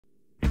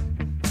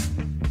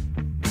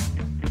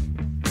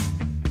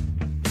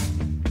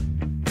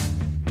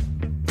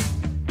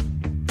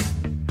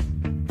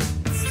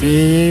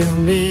feel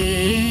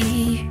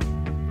me,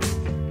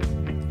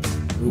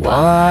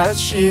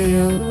 watch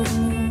you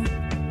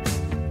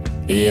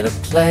in a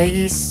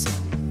place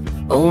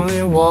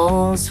only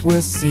walls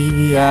will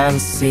see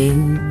and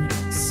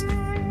scenes.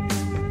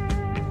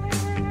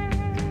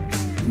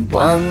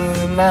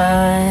 One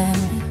man,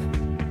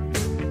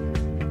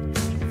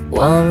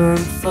 one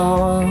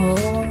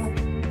thought,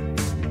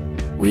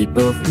 we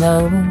both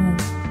know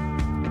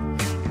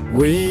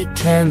we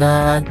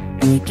cannot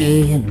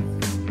begin.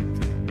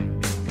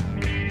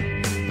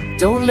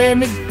 Don't let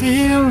me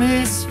feel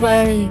this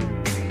way,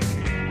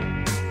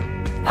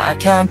 I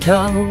can't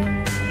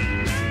cope.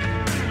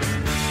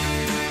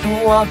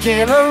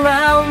 Walking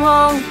around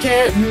won't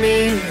get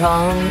me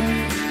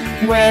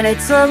home. When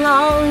it's a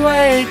long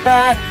way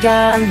back,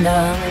 I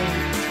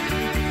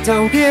know.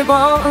 Don't give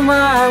all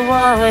my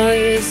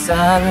worries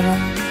out.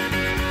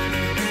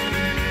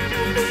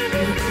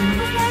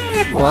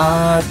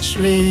 Watch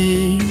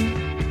me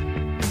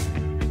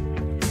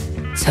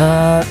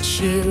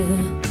touch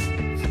you,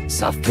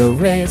 soft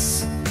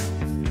caress,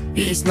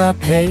 ease my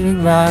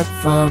pain right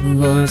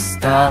from the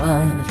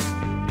start.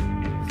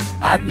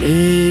 I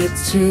need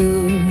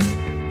to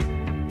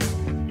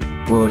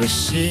put a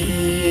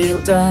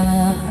shield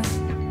up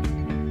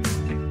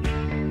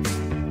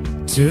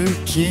to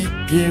keep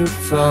you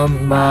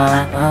from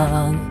my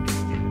arm.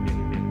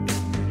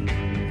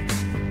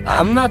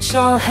 I'm not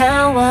sure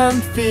how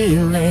I'm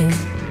feeling,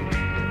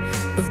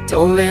 but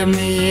don't let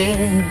me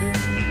in.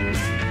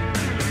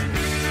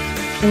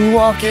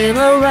 Walking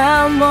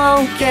around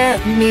won't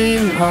get me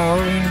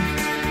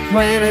home.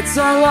 When it's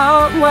a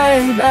long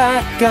way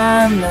back,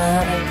 I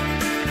know.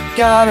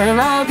 God, and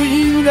I'll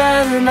be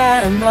there and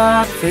I'm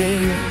not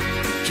fear.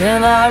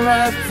 Can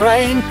I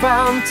refrain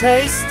from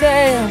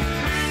tasting?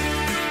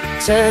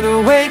 Turn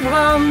away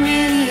from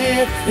me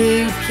if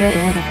you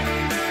can.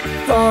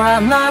 For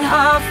I'm not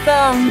half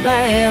the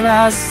man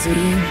I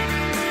see.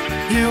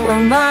 You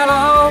will not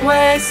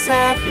always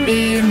set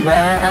me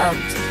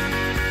round.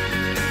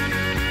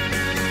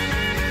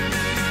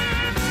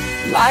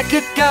 Like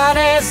a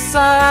goddess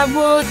I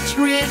would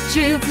treat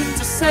you,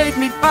 to save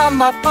me from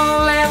my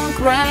fallen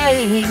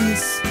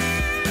grace.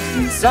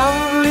 It's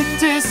only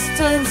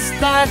distance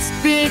that's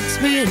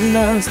between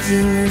us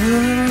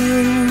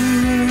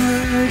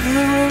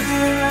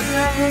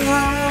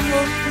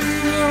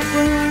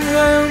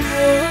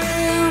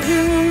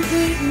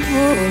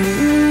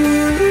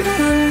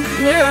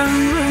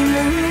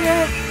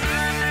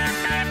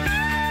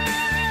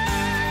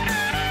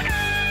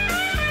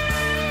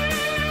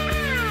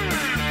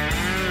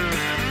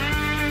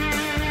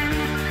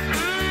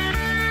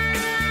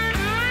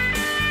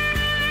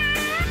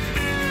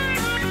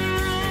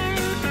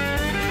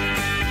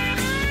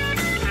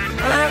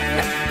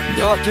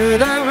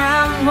Walking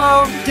around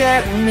won't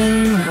get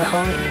me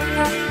home.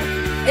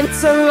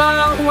 It's a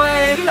long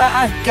way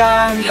back,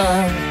 I'm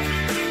young.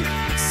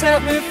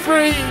 Set me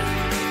free,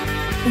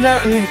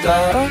 let me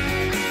go.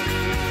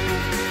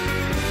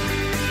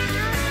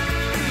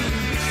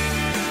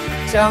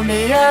 Tell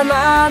me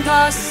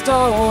another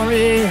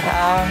story,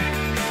 how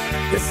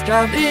this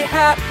can be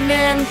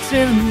happening to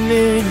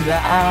me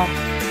now.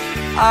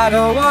 I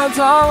don't want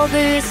all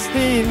these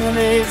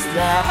feelings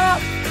now.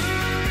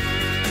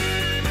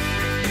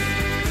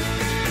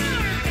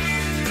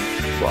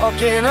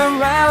 Walking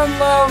around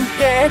won't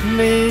get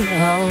me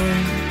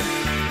home.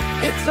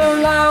 It's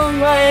a long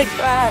way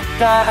back,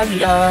 I'm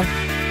young.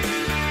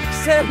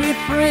 Set me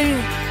free,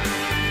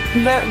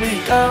 let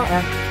me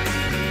go.